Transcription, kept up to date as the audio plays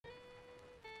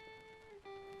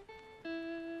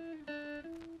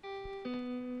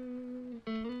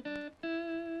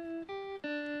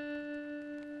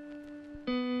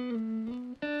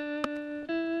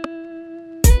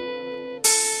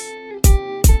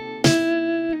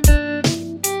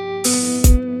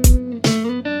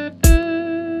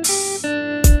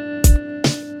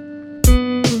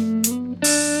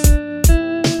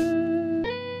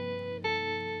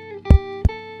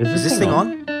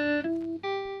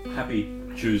Happy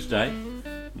Tuesday.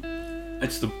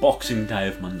 It's the Boxing Day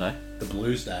of Monday. The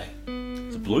Blues Day.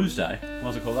 It's a Blues Day.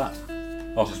 Why's it called that?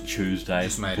 Oh, it's Tuesday.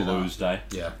 Just made it Blues up.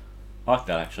 Day. Yeah. I like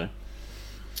that actually.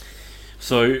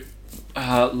 So,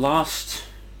 last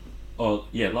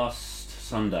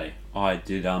Sunday I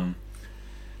did The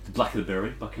Black of the Berry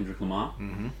by Kendrick Lamar.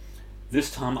 Mm-hmm.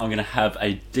 This time I'm going to have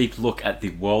a deep look at the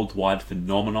worldwide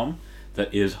phenomenon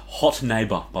that is Hot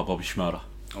Neighbour by Bobby Shmurda.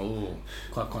 Oh,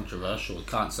 quite controversial.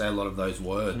 Can't say a lot of those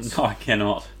words. No, I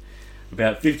cannot.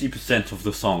 About 50% of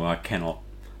the song I cannot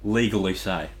legally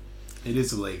say. It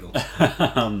is illegal.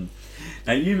 Now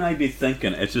you may be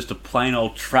thinking it's just a plain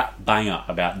old trap banger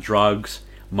about drugs,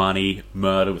 money,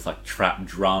 murder with like trap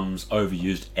drums,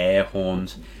 overused air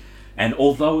horns. And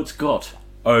although it's got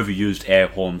overused air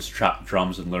horns, trap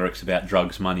drums and lyrics about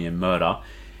drugs, money and murder,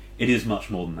 it is much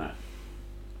more than that.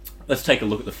 Let's take a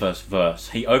look at the first verse.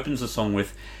 He opens the song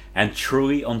with, "And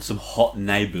truly on some hot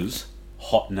neighbours,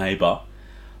 hot neighbour,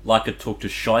 like I talked to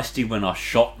Shiesty when I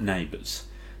shot neighbours."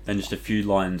 Then just a few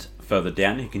lines further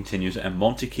down he continues, "And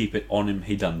Monty keep it on him,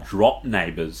 he done drop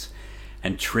neighbours,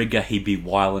 and Trigger he be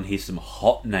wildin', he's some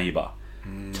hot neighbour.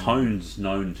 Tones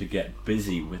known to get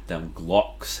busy with them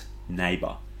Glocks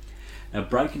neighbour." Now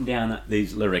breaking down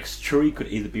these lyrics, Chewy could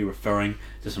either be referring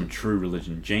to some True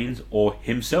Religion jeans or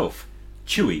himself,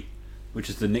 Chewy, which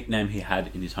is the nickname he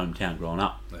had in his hometown growing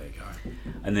up. There you go.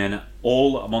 And then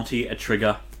all Monty, a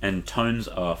Trigger, and Tones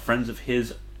are friends of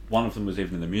his. One of them was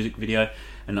even in the music video.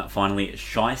 And finally,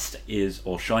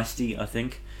 Shiesty, I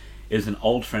think, is an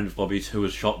old friend of Bobby's who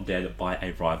was shot dead by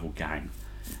a rival gang.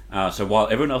 So while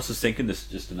everyone else is thinking this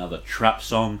is just another trap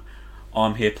song,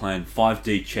 I'm here playing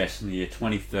 5D chess in the year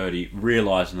 2030,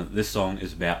 realising that this song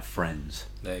is about friends.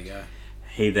 There you go.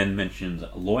 He then mentions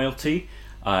loyalty.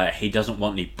 He doesn't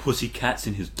want any pussycats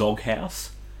in his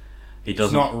doghouse. He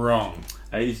doesn't. It's not wrong.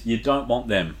 You don't want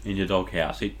them in your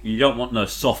doghouse. You don't want no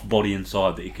soft body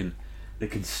inside that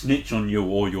can snitch on you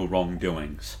or your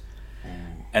wrongdoings.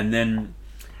 And then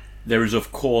there is,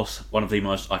 of course, one of the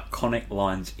most iconic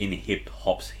lines in hip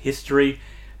hop's history.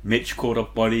 "Mitch caught a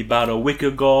body about a week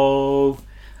ago,"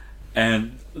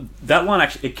 and that one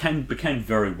actually became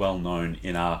very well known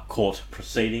in our court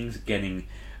proceedings, getting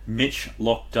Mitch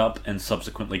locked up and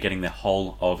subsequently getting the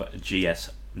whole of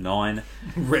GS9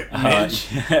 Rip Mitch.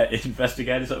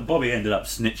 investigators. So Bobby ended up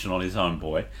snitching on his own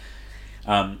boy,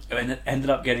 and it ended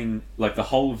up getting like the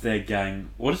whole of their gang.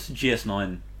 What does the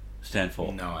GS9 stand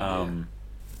for? No idea.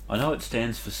 I know it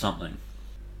stands for something.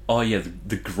 Oh yeah,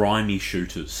 the grimy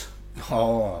shooters.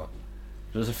 Oh.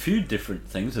 There's a few different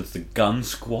things. It's the Gun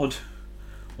Squad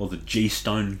or the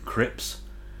G-Stone Crips.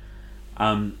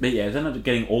 But yeah, they ended up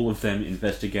getting all of them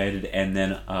investigated, and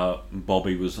then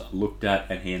Bobby was looked at,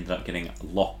 and he ended up getting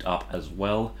locked up as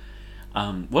well.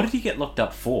 What did he get locked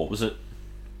up for? Was it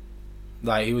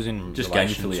Like, he was in just gang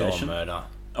relation to a affiliation? murder.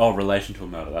 Oh, relation to a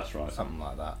murder, that's right. Something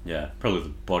like that. Yeah, probably the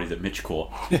body that Mitch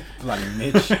caught. Bloody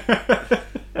Mitch.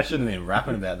 I shouldn't have been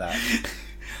rapping about that.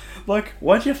 Like,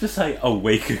 why'd you have to say a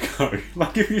week ago?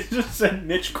 Like, if you just said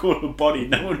Mitch caught a body,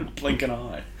 no one would blink an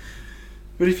eye.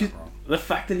 But if you... The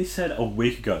fact that he said a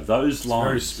week ago, those lines...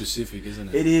 Very specific, isn't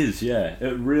it? It is, yeah.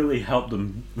 It really helped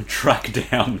them track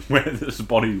down where this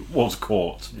body was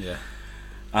caught. Yeah.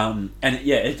 And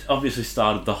yeah, it obviously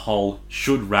started the whole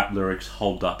should rap lyrics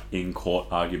hold up in court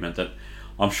argument that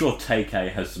I'm sure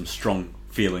TK has some strong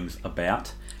feelings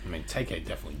about. I mean, TK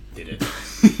definitely did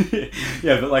it.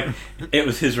 Yeah, but like, it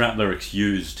was his rap lyrics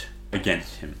used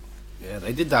against him. Yeah,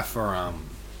 they did that for,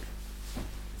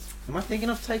 Am I thinking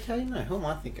of TK? No, who am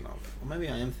I thinking of? Or maybe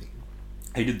I am thinking.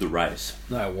 He did the race.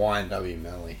 No, YNW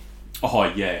Melly. Oh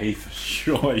yeah, he for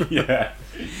sure, yeah.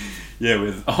 Yeah,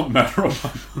 with Murder on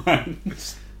My Mind.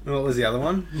 What was the other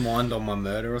one? Mind on My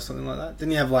Murder or something like that?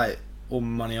 Didn't he have like all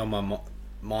money on my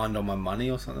mind on my money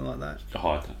or something like that? Oh,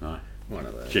 I don't know. One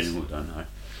of those. Genuinely don't know.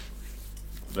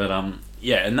 But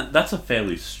yeah, and that's a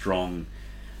fairly strong,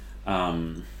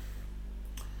 I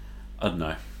don't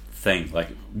know, thing, like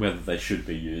whether they should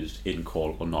be used in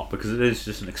court or not, because it is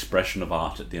just an expression of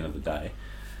art at the end of the day.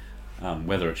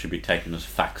 Whether it should be taken as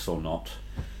facts or not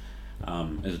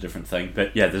is a different thing.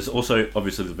 But yeah, there's also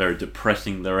obviously the very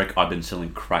depressing lyric, "I've been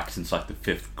selling crack since like the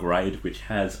 5th grade," which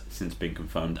has since been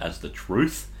confirmed as the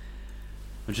truth.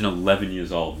 Which in 11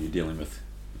 years old, you're dealing with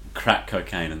crack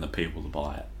cocaine and the people to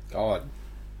buy it. God.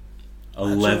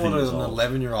 11 what years an old.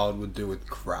 11-year-old would do with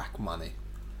crack money.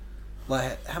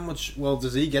 Like, how much... Well,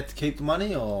 does he get to keep the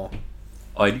money, or...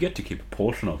 Oh, you'd get to keep a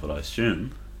portion of it, I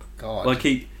assume. God.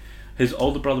 Like, his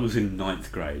older brother was in 9th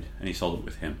grade, and he sold it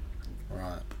with him.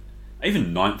 Right.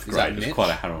 Even 9th Is that grade is Mitch? quite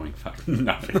a harrowing fact.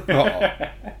 No. Uh-oh.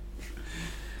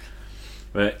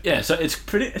 But yeah, so it's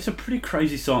a pretty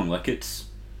crazy song. Like it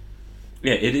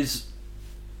is.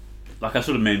 Like I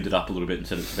sort of memed it up a little bit and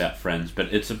said it's about friends,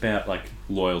 but it's about like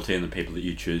loyalty and the people that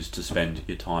you choose to spend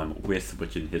your time with,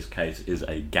 which in his case is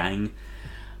a gang.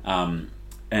 And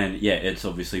yeah, it's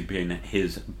obviously been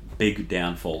his big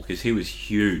downfall because he was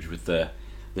huge with the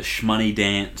shmoney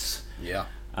dance. Yeah.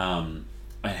 And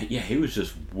yeah, he was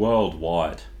just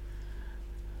worldwide.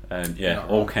 And yeah,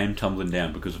 all came tumbling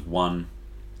down because of one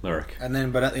lyric. And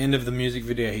then, but at the end of the music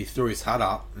video, he threw his hat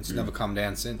up and it's never come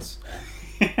down since.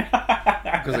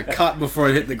 Because it cut before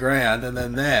it hit the ground, and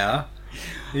then now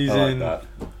he's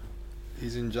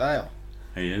in jail.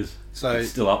 He is. So it's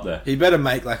still up there. He better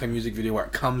make like a music video where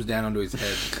it comes down onto his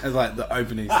head as like the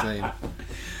opening scene.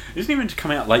 Isn't he meant to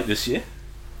come out late this year?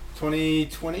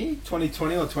 2020 or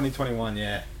 2021?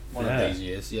 Yeah, one of these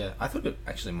years. Yeah, I thought it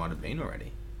actually might have been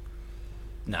already.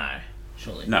 No,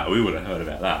 surely. No, we would have heard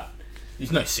about that.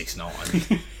 He's no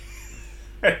 6ix9ine.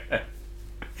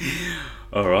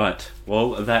 All right.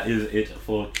 Well, that is it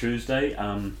for Tuesday.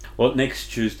 Well, next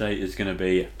Tuesday is going to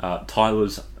be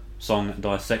Tyler's song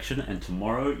dissection, and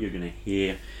tomorrow you're going to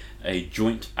hear a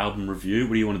joint album review.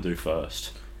 What do you want to do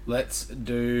first? Let's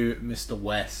do Mr.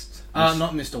 West.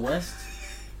 Not Mr. West.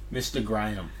 Mr.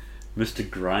 Graham. Mr.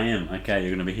 Graham. Okay,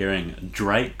 you're going to be hearing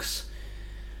Drake's.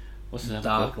 What's that?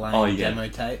 Dark Lane demo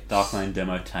tapes. Dark Lane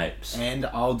demo tapes. And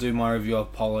I'll do my review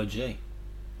of Polo G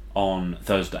on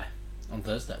Thursday. On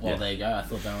Thursday. Well, there you go. I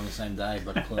thought they were on the same day,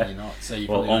 but clearly not. So you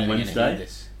well, probably on Wednesday, hear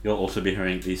this. You'll also be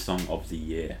hearing the song of the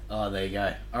year. Oh, there you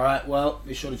go. All right. Well,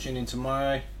 be sure to tune in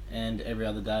tomorrow and every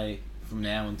other day from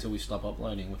now until we stop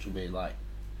uploading, which will be like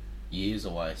years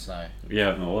away. So yeah,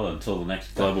 well, until the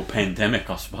next global pandemic,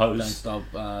 I suppose. Don't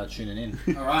stop tuning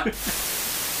in. All right.